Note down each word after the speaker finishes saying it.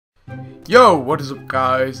Yo, what is up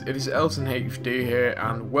guys, it is Elton HD here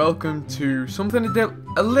and welcome to something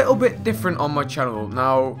a little bit different on my channel.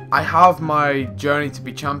 Now, I have my Journey to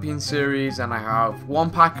be Champion series and I have one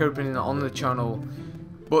pack opening on the channel,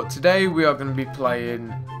 but today we are going to be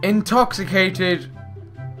playing Intoxicated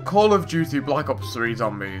Call of Duty Black Ops 3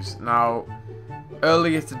 Zombies. Now,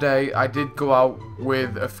 earlier today I did go out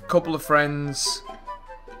with a couple of friends.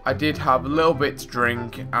 I did have a little bit to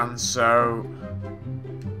drink and so...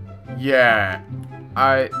 yeah,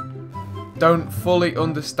 I don't fully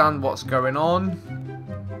understand what's going on,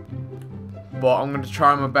 but I'm going to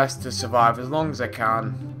try my best to survive as long as I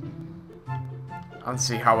can and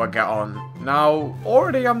see how I get on. Now,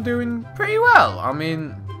 already I'm doing pretty well. I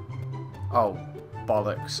mean, oh,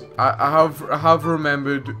 bollocks. I have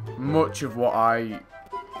remembered much of what I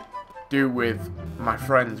do with my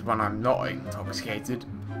friends when I'm not intoxicated.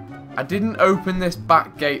 I didn't open this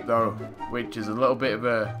back gate though, which is a little bit of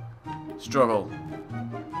a struggle.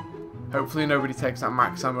 Hopefully nobody takes that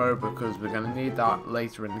max ammo because we're going to need that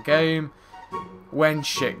later in the game when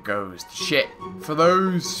shit goes to shit. For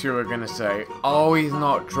those who are going to say, oh, he's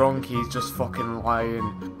not drunk, he's just fucking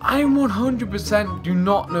lying, I 100% do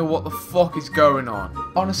not know what the fuck is going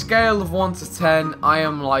on. On a scale of 1 to 10, I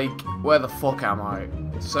am like, where the fuck am I?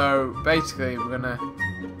 So basically we're going to...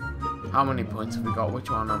 how many points have we got?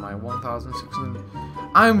 Which one am I? 1,600.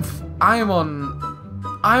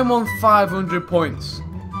 I'm on 500 points.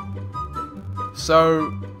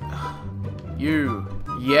 So,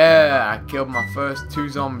 yeah, I killed my first 2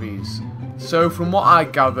 zombies. So from what I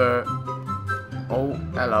gather, oh,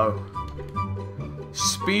 hello.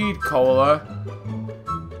 Speed Cola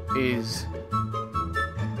is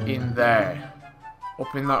in there,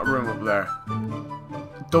 up in that room up there.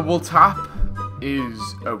 Double Tap is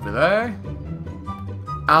over there,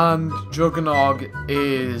 and Juggernog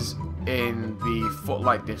is in the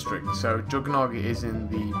Footlight District. So Juggernog is in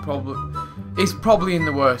the probably in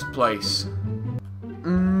the worst place.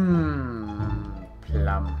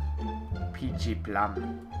 Plum, peachy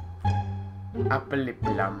plum, appley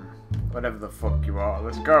plum, whatever the fuck you are.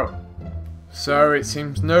 Let's go. So it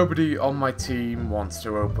seems nobody on my team wants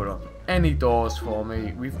to open up any doors for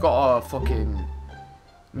me. We've got a fucking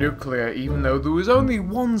nuclear, even though there was only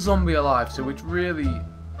 1 zombie alive, so it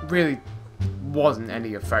really wasn't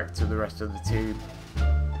any effect to the rest of the team.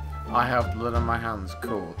 I have blood on my hands,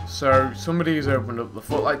 cool. So somebody has opened up the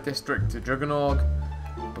Footlight District to Juggernog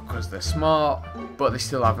because they're smart, but they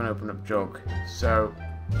still haven't opened up Jug. So,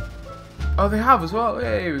 oh, they have as well.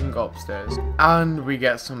 Hey, we can go upstairs and we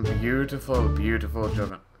get some beautiful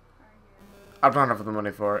Juggernog. I don't have the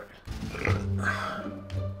money for it.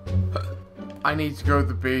 I need to go to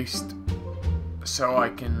the Beast so I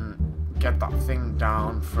can get that thing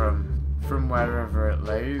down from wherever it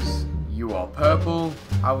lays. You are purple.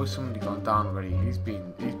 How has somebody gone down already? He's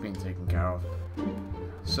been taken care of.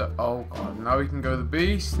 So, oh god, now we can go to the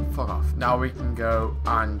Beast. Fuck off. Now we can go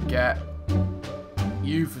and get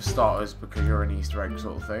you for starters because you're an Easter egg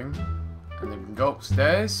sort of thing. And then we can go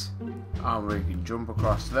upstairs and we can jump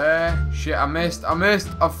across there. Shit, I missed,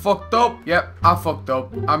 I fucked up. Yep, I fucked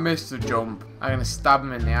up. I missed the jump. I'm gonna stab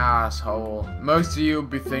him in the asshole. Most of you will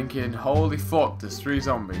be thinking, holy fuck, there's 3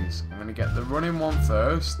 zombies. I'm gonna get the running one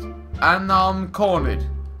first. And now I'm cornered.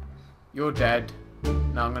 You're dead.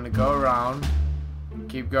 Now I'm gonna go around.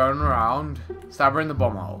 Keep going around. Stab her in the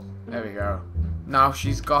bum hole. There we go. Now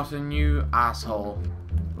she's got a new asshole.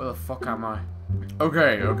 Where the fuck am I?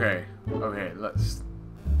 Okay, let's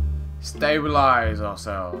stabilize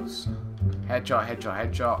ourselves.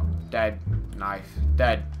 Headshot, dead, knife,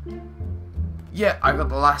 dead. Yeah, I got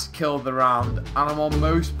the last kill of the round, and I'm on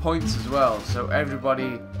most points as well, so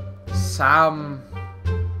everybody, Sam,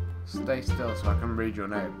 stay still so I can read your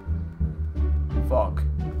name. Fuck.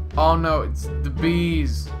 Oh no, it's the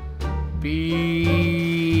bees.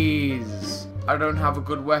 Bees. I don't have a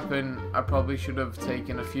good weapon. I probably should have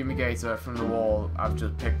taken a fumigator from the wall. I've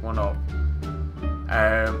just picked one up.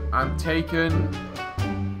 I'm taken.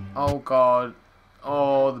 Oh god.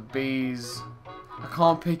 Oh, the bees. I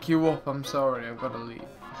can't pick you up. I'm sorry. I've got to leave.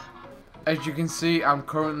 As you can see, I'm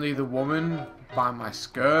currently the woman by my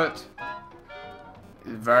skirt. A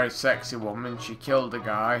very sexy woman. She killed a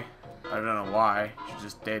guy. I don't know why. She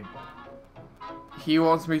just did. He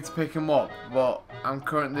wants me to pick him up, but I'm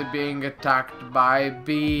currently being attacked by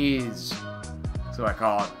bees. So I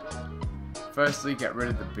can't. Firstly, get rid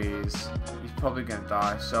of the bees. He's probably going to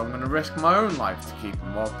die, so I'm going to risk my own life to keep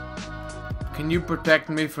him up. Can you protect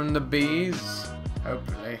me from the bees?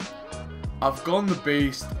 Hopefully. I've gone the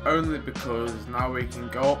Beast only because now we can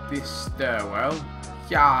go up this stairwell.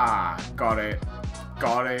 Yeah, got it.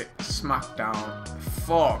 Got it. Smackdown.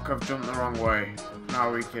 Fuck, I've jumped the wrong way.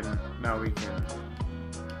 Now we can.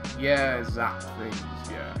 Yeah, zap things,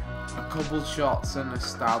 yeah. A couple shots and a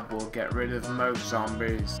stab will get rid of most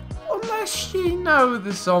zombies. Unless you know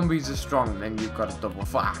the zombies are strong, then you've got a double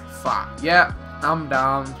fat. Yeah, I'm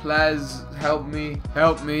down. Please, help me.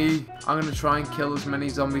 I'm gonna try and kill as many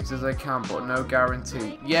zombies as I can, but no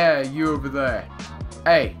guarantee. Yeah, you over there.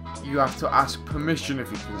 Hey, you have to ask permission if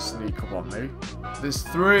you can sneak up on me. There's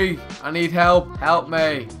 3. I need help. Help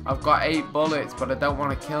me. I've got 8 bullets, but I don't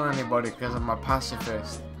want to kill anybody because I'm a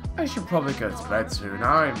pacifist. I should probably go to bed soon.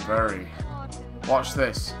 I'm very... Watch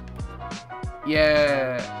this.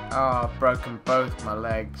 Yeah. Oh, I've broken both my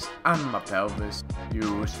legs and my pelvis.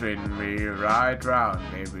 You spin me right round,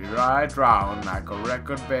 baby, right round. Like a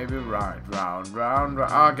record, baby, right round, round.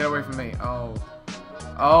 Oh, get away from me. Oh.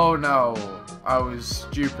 Oh, no. I was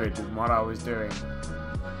stupid in what I was doing.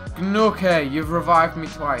 Okay, you've revived me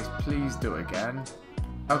twice. Please do it again.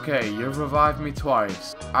 Okay, you've revived me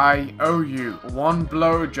twice. I owe you 1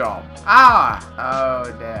 blowjob. Ah! Oh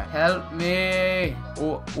dear. Help me!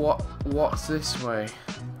 What's this way?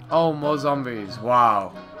 Oh, more zombies.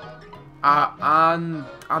 Wow. And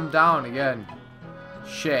I'm down again.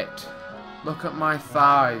 Shit. Look at my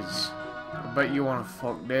thighs. I bet you want to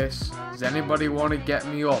fuck this. Does anybody want to get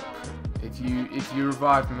me up? If you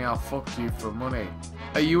revive me, I'll fuck you for money.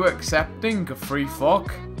 Are you accepting a free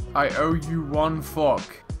fuck? I owe you 1 fuck.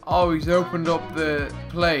 Oh, he's opened up the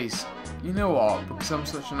place. You know what? Because I'm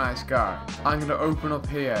such a nice guy, I'm gonna open up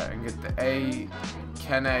here and get the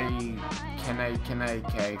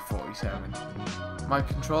K47. My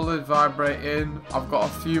controller's vibrating. I've got a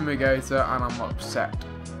fumigator and I'm upset.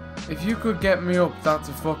 If you could get me up, that's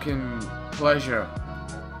a fucking pleasure.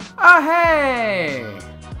 Oh, hey!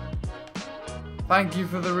 Thank you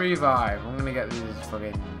for the revive. I'm gonna get these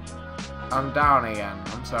fucking... I'm down again.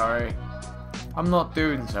 I'm sorry. I'm not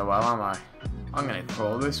doing so well, am I? I'm gonna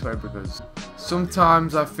crawl this way because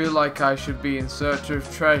sometimes I feel like I should be in search of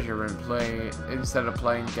treasure and play instead of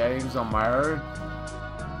playing games on my own.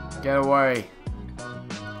 Get away.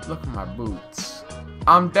 Look at my boots.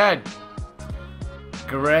 I'm dead.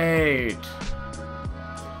 Great.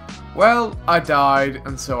 Well, I died,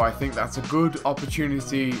 and so I think that's a good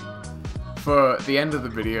opportunity for the end of the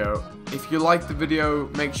video. If you liked the video,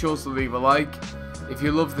 make sure to leave a like. If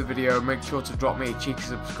you love the video, make sure to drop me a cheeky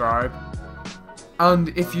subscribe. And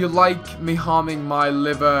if you like me harming my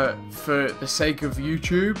liver for the sake of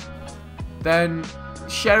YouTube, then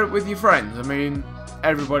share it with your friends. I mean,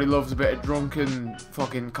 everybody loves a bit of drunken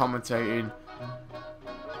fucking commentating.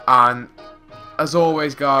 And as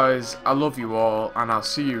always, guys, I love you all, and I'll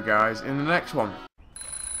see you guys in the next one.